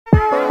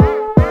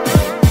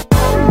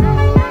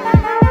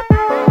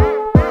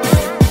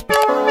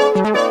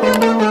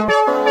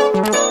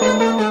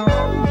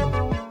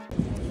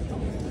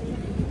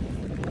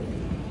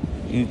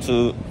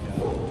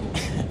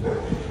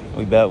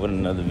back with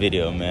another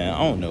video, man. I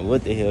don't know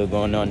what the hell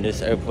going on in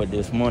this airport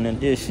this morning.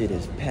 This shit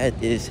is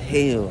packed as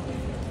hell.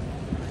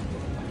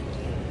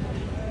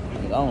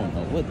 Like, I don't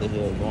know what the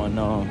hell going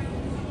on.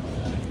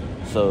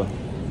 So,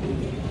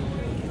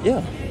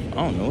 yeah, I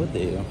don't know what the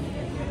hell.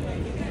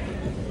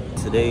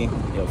 Today,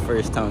 your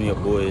first time your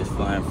boy is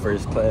flying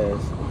first class.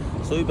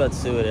 So we about to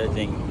see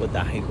what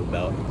the hype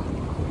about.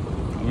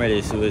 I'm ready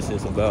to see what this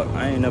is about.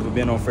 I ain't never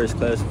been on first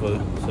class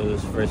before, so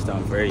it's the first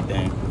time for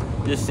everything.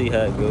 Just see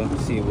how it goes,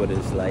 see what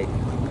it's like.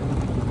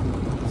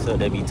 So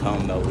they be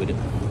talking about with it.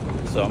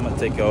 So I'm gonna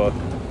take y'all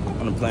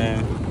on the plane.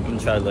 I'm gonna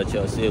try to let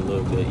y'all see a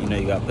little bit. You know,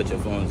 you gotta put your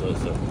phones on,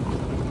 so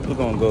we're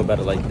gonna go about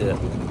it like that.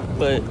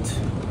 But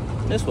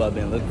that's what I've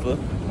been looking for.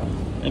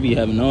 I be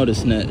having all the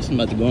snacks. I'm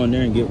about to go in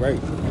there and get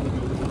right.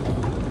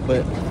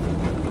 But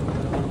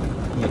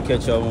I'm gonna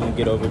catch y'all when we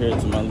get over here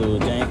to my little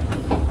jank.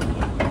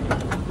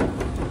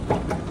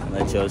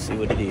 Let y'all see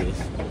what it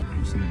is.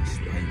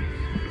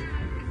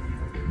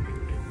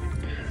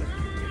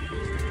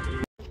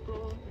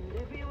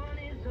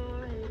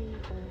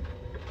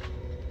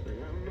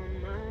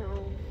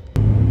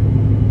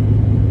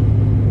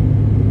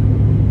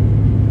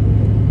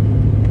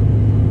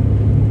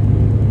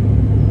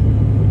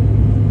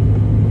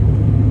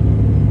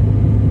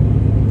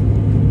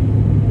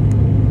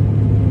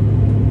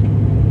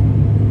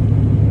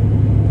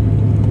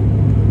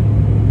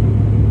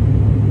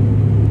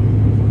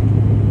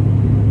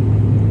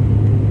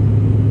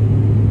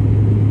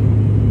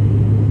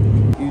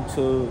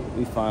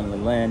 We finally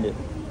landed.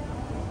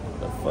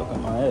 The fuck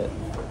am I at?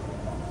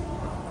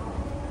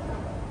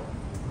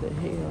 The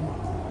hell?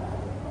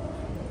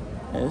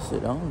 That's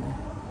it only.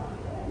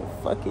 The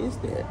fuck is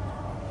that?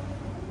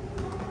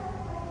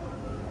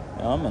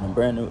 Now, I'm in a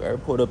brand new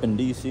airport up in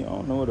DC. I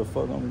don't know where the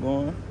fuck I'm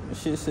going. The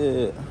shit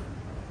said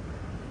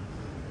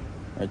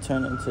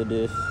returning to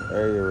this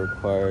area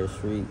requires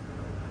free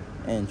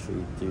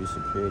entry through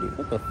security.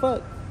 What the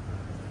fuck?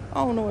 I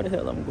don't know where the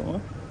hell I'm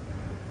going.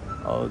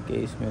 All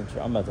gates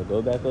metro. I'm about to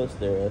go back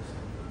upstairs.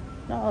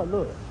 Nah,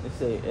 look. It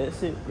say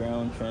exit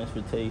ground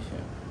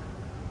transportation.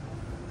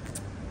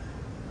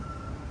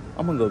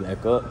 I'm gonna go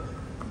back up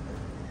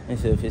and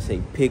see if it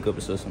say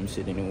pickups or some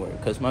shit anywhere.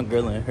 Cause my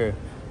girl and her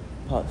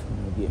pops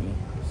gonna get me.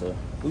 So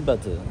we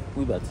about to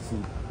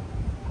see.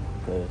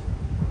 Cause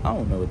I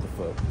don't know what the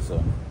fuck.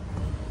 So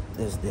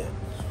that's that.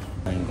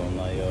 I ain't gonna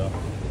lie, y'all.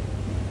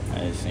 I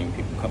ain't seen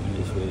people coming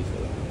this way,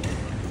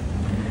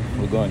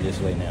 so we're going this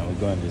way now. We're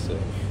going this way.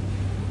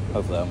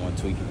 Hopefully I won't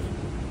tweak it.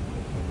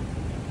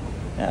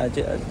 Yeah, I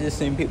just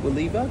seen people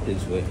leave out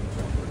this way.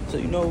 So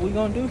you know what we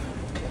gonna do?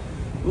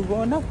 We're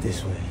going up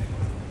this way.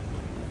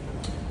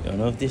 Don't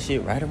know if this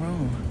shit right or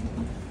wrong.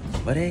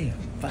 But hey,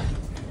 fuck.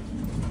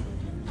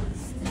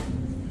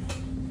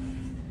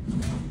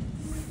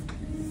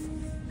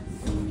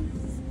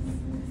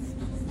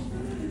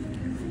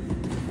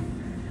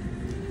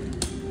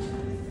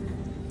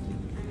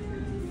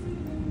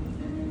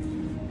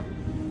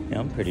 Yeah,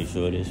 I'm pretty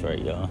sure it is right,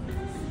 y'all.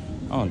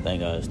 I don't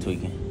think I was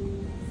tweaking.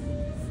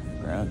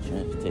 Ground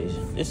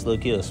transportation. This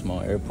look here a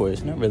small airport.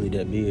 It's not really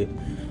that big.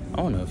 I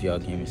don't know if y'all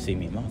can even see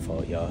me. My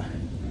fault, y'all.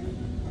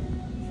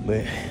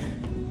 But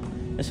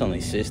it's only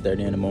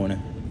 6:30 in the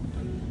morning.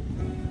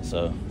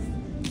 So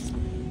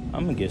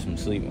I'm gonna get some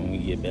sleep when we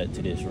get back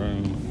to this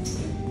room.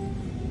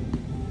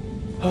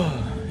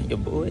 Your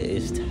boy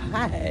is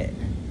tired.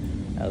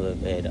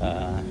 Elevator.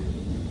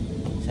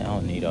 I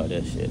don't need all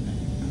that shit.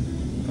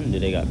 Wonder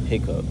they got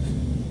pickups.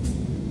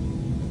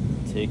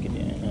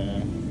 Ticketing,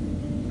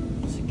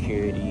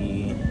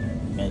 security,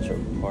 metro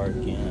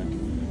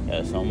parking.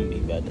 Yeah, so I'm gonna be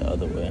back the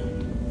other way.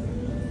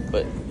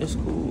 But it's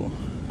cool.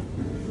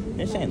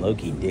 This ain't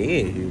low-key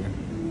dead here.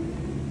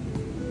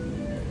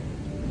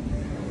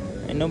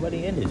 Ain't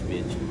nobody in this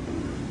bitch.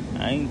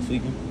 I ain't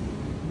tweaking.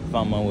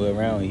 Found my way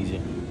around easier.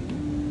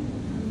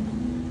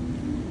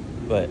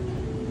 But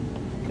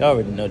y'all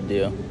already know the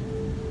deal.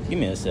 Give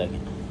me a second.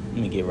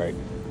 Let me get right.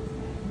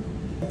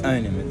 I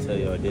ain't even tell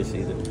y'all this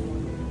either.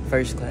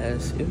 First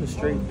class, it was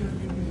straight.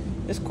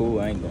 It's cool,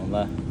 I ain't gonna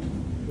lie.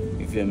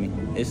 You feel me?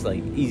 It's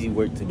like easy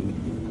work to do.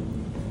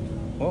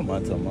 What am I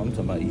talking about? I'm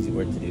talking about easy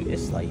work to do.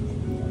 It's like,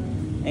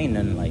 ain't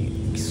nothing like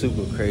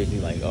super crazy,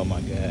 like, oh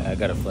my god, I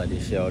gotta fly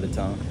this shit all the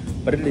time.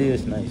 But it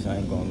is nice, I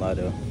ain't gonna lie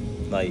though.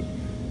 Like,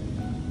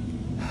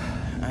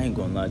 I ain't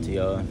gonna lie to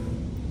y'all.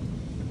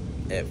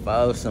 At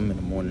 5 something in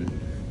the morning,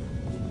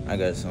 I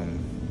got one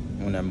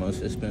of the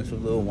most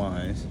expensive little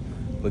wines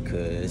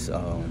because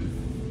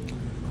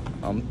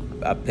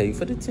I paid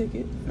for the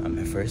ticket. I'm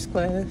in first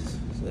class,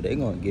 so they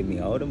gonna give me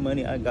all the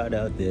money I got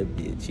out there,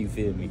 bitch. You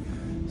feel me?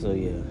 So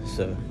yeah,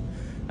 so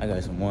I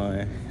got some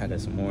wine, I got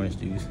some orange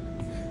juice,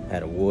 I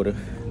had a water,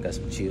 got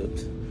some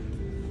chips.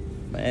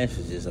 My ass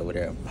was just over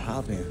there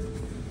popping,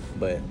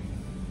 but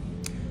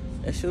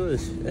that shit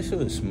was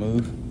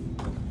smooth.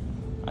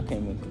 I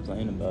can't even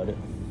complain about it.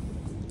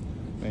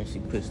 Man, she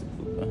pushed the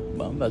poop out.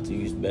 But I'm about to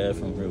use the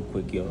bathroom real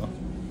quick, y'all.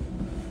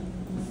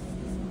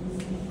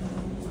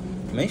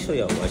 Make sure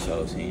y'all wash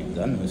y'all's hands.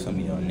 I know some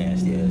of y'all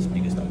nasty ass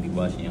niggas don't be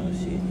washing y'all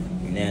shit.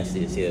 You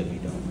nasty as hell if you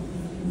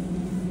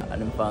don't. I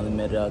done finally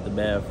made it out the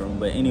bathroom.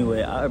 But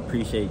anyway, I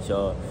appreciate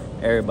y'all,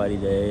 everybody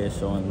that is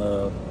showing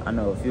love. I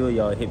know a few of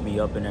y'all hit me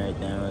up and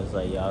everything. It's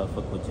like, y'all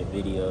fuck with your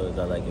videos,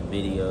 I like your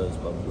videos,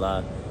 blah,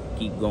 blah, blah.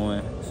 Keep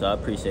going. So I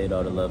appreciate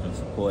all the love and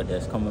support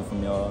that's coming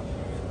from y'all.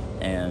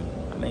 And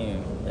I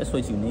mean, that's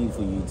what you need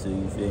for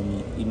YouTube, you feel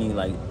me? You need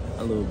like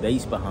a little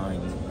base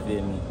behind you, you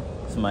feel me?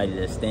 Somebody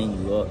that stand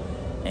you up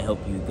and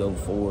help you go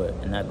forward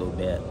and not go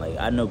back. Like,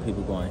 I know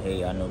people going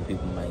hate, I know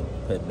people might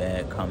put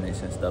bad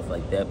comments and stuff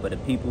like that, but the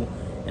people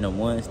and the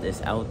ones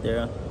that's out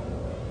there,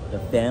 the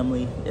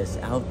family that's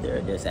out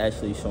there that's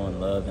actually showing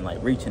love and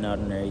like reaching out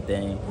and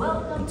everything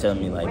and telling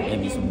me like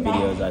maybe some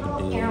videos I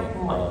could do,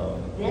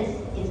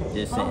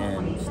 just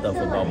saying stuff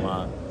about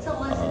my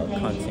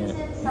content,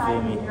 you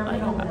feel me?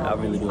 Like, I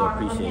really do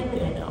appreciate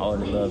that, and all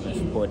the love and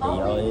support that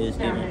y'all is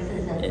giving,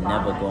 it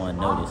never go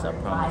unnoticed, I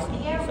promise you.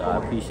 So I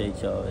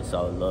appreciate y'all. It's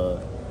all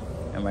love.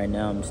 And right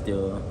now I'm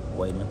still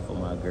waiting for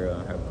my girl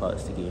and her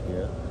pops to get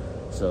here.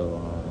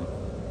 So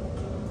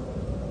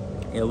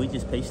yeah, we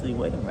just patiently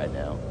waiting right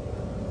now.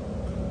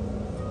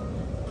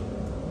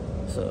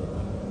 So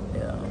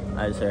yeah,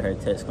 I just heard her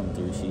text come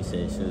through. She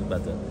said she was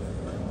about to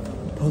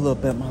pull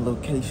up at my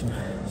location.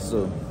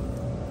 So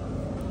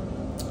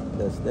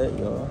that's that,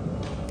 y'all.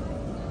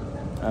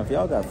 Now, if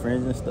y'all got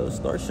friends and stuff,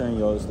 start sharing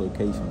y'all's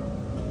location.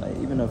 Like,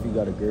 even if you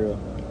got a girl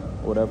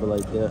or whatever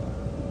like that,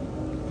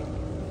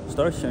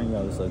 start sharing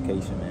y'all's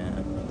location,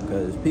 man.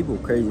 Because people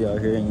crazy out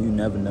here, and you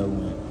never know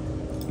when,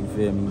 you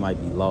feel me, you might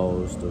be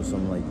lost or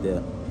something like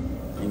that.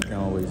 And you can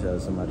always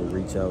have somebody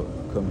reach out,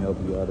 come help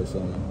you out or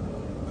something.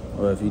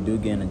 Or if you do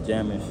get in a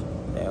jammers,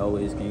 they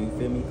always can, you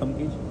feel me, come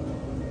get you.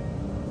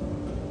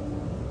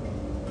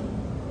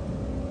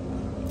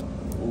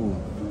 Ooh,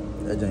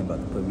 that joint about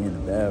to put me in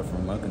the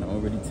bathroom, I can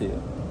already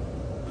tell.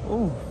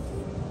 Ooh,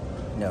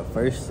 yeah,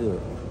 first sip.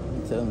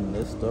 I'm telling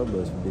you, that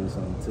Starbucks will do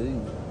something to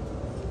you.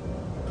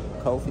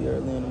 Coffee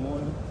early in the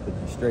morning, put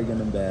you straight in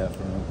the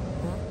bathroom.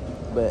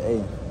 But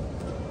hey,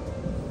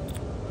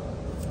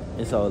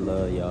 it's all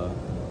love, y'all.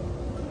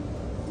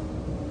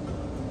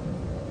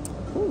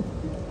 Whew.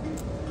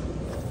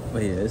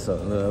 But yeah, it's all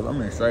love.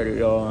 I'm excited,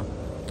 y'all.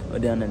 We're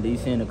down in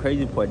DC, and the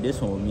crazy part, this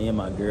one with me and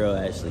my girl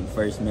actually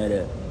first met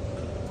at.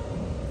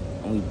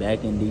 And we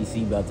back in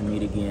DC, about to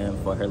meet again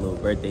for her little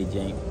birthday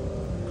jank.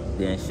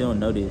 Then she don't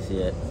know this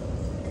yet.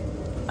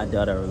 I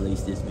doubt I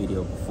released this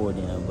video before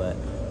then, but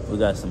we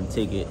got some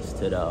tickets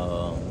to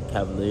the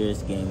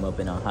Cavaliers game up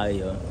in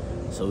Ohio.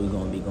 So we're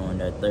gonna be going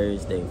there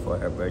Thursday for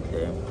her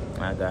birthday.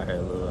 I got her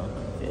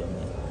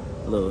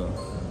a little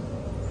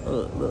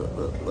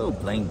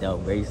blanked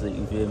out bracelet,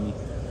 you feel me?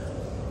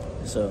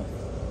 So,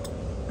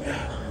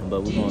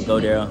 but we're gonna go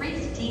there.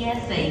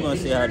 We're gonna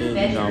see how it is.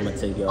 You know, I'm gonna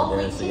take y'all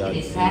there so y'all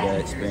can see that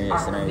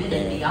experience and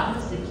everything.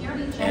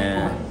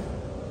 And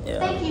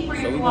yeah,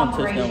 so we're gonna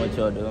touch down what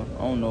y'all do.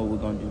 I don't know what we're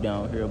gonna do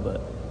down here,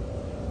 but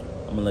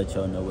I'm gonna let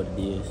y'all know what it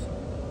is.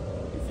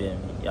 You feel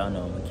me? Y'all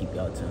know I'm gonna keep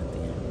y'all tuned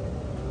in.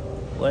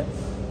 What?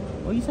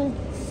 What you say?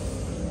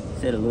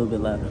 Said a little bit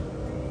louder.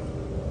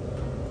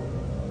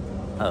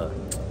 Oh,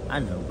 I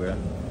know, bro.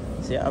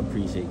 See, I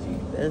appreciate you.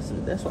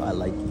 That's why I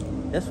like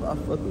you. That's why I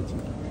fuck with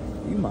you.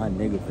 You my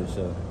nigga for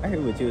sure. I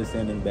heard what you was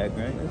saying in the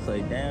background. It's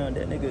like, damn,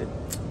 that nigga,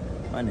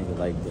 my nigga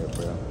like that,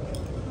 bro.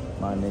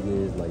 My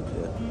nigga is like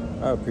that.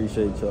 I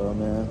appreciate y'all,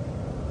 man.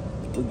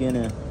 We're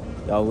getting,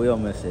 y'all, we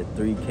almost at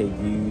 3K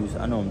views.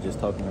 I know I'm just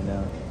talking right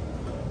now.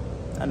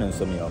 I know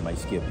some of y'all might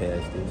skip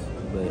past this,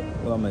 but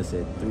we're almost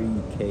at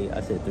 3K.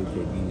 I said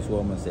 3K views. We're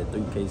almost at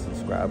 3K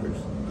subscribers.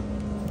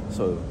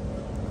 So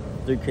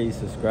 3K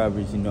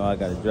subscribers, you know I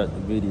gotta drop the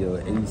video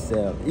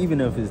ASAP.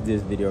 Even if it's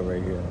this video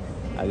right here,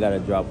 I gotta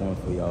drop one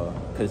for y'all,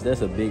 cause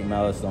that's a big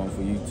milestone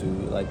for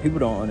YouTube. Like, people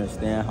don't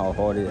understand how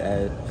hard it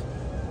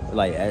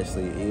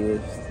actually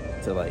is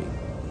to like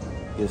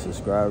get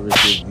subscribers,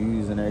 get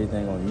views and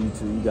everything on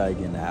YouTube. You gotta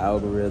get in the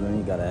algorithm,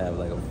 you gotta have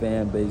like a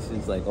fan base,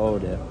 it's like all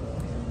that.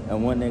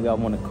 And one thing I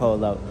wanna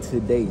call out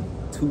today,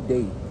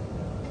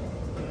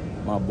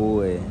 my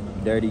boy,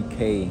 Dirty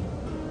K,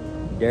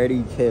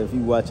 if you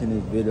watching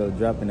this video,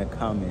 drop in the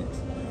comments.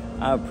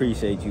 I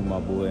appreciate you, my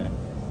boy.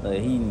 Like,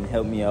 he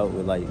helped me out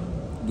with like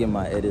getting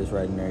my edits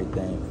right and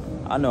everything.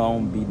 I know I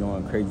don't be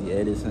doing crazy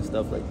edits and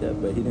stuff like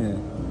that, but he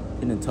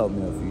didn't taught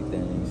me a few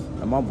things.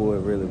 And my boy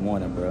really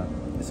wanted, bro.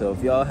 So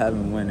if y'all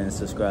haven't went and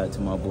subscribed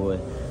to my boy,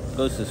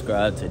 go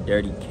subscribe to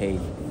Dirty K.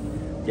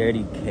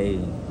 Dirty K,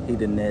 he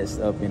the next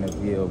up in the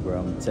field, bro.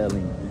 I'm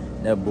telling you,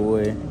 that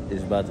boy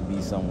is about to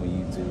be something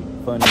with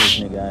YouTube. Funniest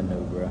nigga I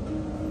know, bro.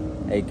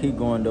 Hey, keep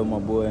going though, my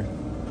boy.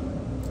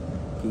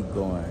 Keep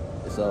going.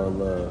 It's all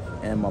love.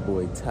 And my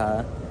boy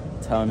Ty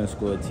 _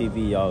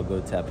 TV. Y'all go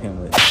tap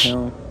him with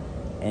him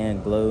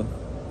and Glow.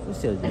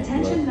 What's your name?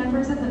 Attention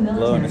members of the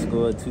Glow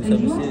military. _ 276. The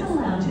USL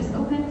Lounge is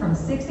open from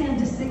 6 a.m.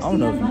 to 6 p.m. I don't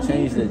know if you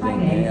changed that thing,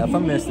 man. If I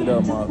messed it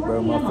up, my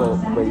fault.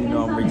 But you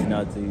know I'm reaching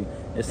out to you.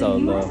 It's all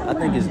love. I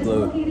think it's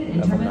Glow,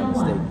 if I'm not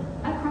mistaken.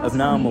 If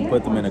not, I'm gonna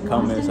put them in the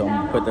comments. So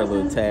I'm gonna put that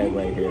little tag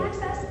right here.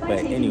 But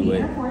anyway,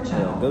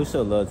 yeah, go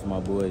show love to my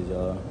boys,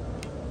 y'all.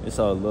 It's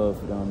all love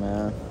for them,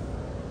 man.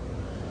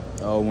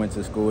 all went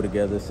to school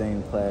together,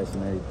 same class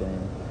and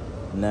everything.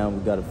 Now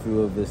we got a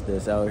few of us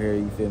that's out here,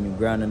 you feel me,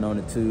 grinding on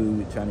the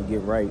tube, trying to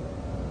get right.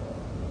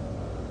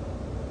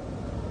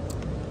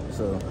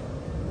 So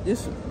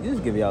just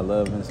give y'all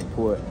love and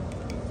support.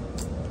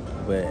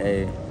 But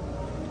hey,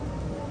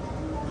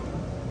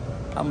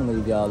 I'm gonna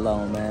leave y'all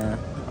alone, man.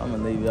 I'm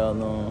gonna leave y'all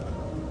alone.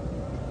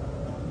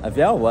 If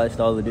y'all watched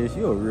all of this,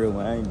 you're a real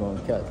one. I ain't gonna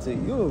cut to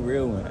you. You're a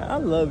real one. I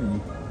love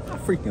you. I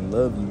freaking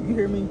love you. You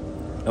hear me?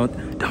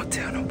 Don't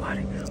tell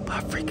nobody, but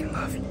I freaking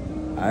love you.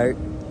 Alright?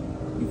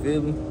 You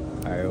feel me?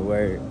 Alright,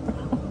 word.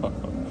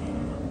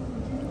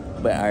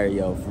 But alright,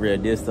 y'all, for real,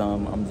 this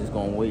time I'm just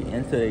gonna wait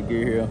until they get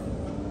here.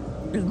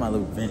 This is my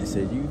little vent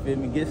said, you feel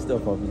me? Get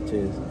stuff off your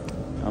chest.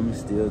 I'm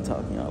still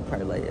talking, y'all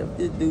probably like, if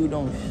this dude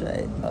don't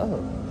shut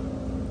up.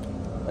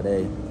 But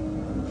hey,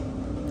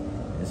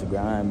 it's a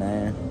grind,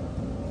 man.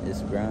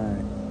 It's a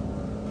grind.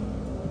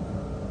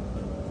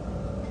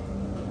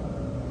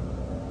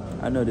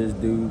 I know this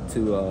dude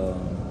to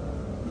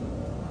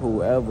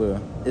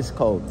whoever, it's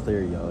called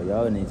Clear, y'all.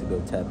 Y'all need to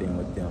go tap in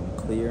with them.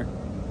 Clear,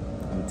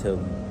 I'm telling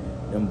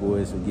you, them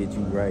boys will get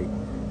you right.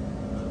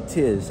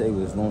 TSA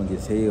was long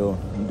as hell.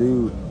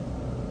 Dude,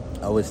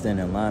 I was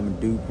standing in line and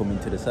dude put me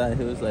to the side.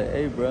 He was like,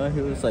 hey bro,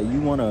 he was like,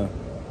 you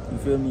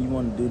feel me, you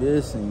wanna do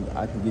this and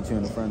I can get you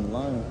in the front of the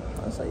line.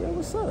 I was like, yo,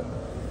 what's up?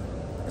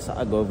 So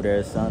I go over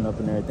there, sign up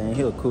and everything.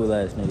 He a cool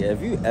ass nigga.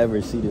 If you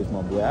ever see this,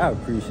 my boy, I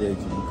appreciate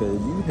you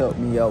because you helped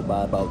me out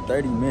by about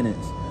 30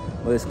 minutes.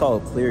 But it's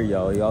called Clear,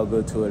 y'all. Y'all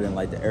go to it in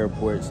like the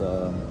airports,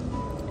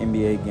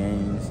 NBA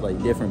games,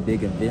 like different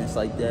big events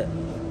like that.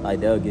 Like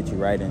they'll get you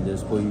right and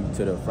just pull you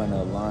to the front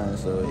of the line.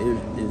 So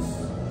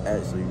it's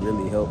actually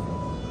really helpful.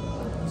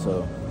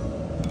 So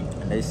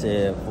they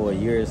said for a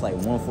year it's like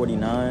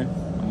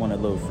 $149. I'm on a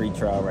little free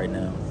trial right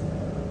now.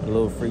 A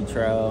little free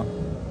trial.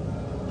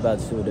 About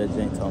to see what that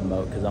jank talking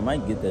about, because I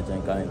might get that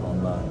jank, I ain't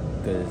gonna lie,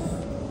 because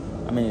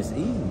I mean it's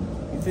easy,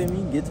 you feel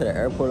me? You get to the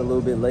airport a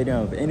little bit later,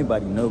 and if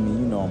anybody know me,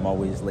 you know I'm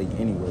always late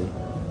anyway,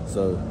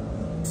 so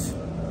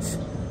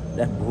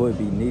that boy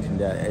be needing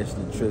that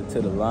extra trip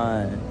to the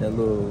line, that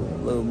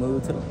little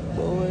move to the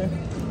boy.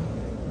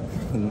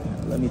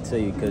 Let me tell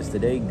you, because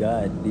today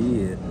God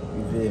did,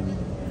 you feel me?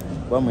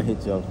 But I'm gonna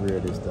hit y'all for real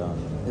this time.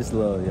 It's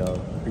love, y'all.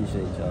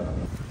 Appreciate y'all.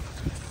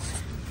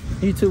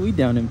 You too, we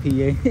down in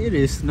PA. It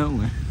is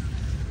snowing.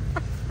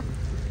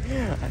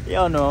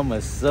 Y'all know I'm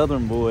a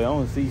southern boy. I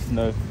don't see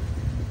snow.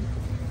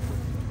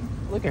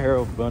 Look at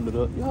Harold bundled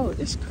up. Yo,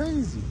 it's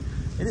crazy.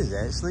 It is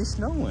actually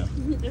snowing.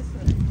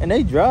 And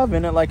they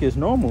driving it like it's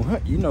normal.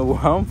 You know where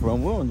I'm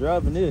from. We don't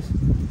drive in this.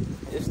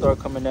 It start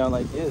coming down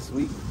like this.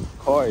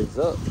 Car is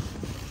up.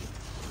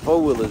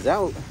 Four-wheelers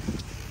out.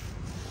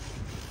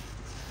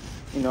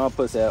 You know, I'm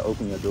supposed to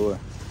open your door.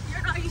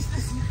 You're not used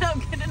to snow.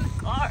 Get in the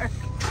car.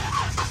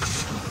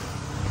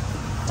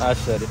 I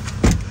shut it.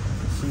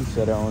 She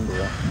shut her own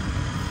door.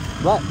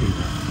 Black people.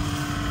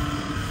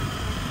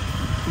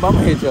 But I'm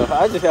gonna hit y'all.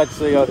 I just had to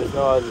show y'all this.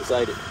 No, I was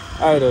excited.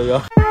 Alright though,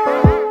 y'all.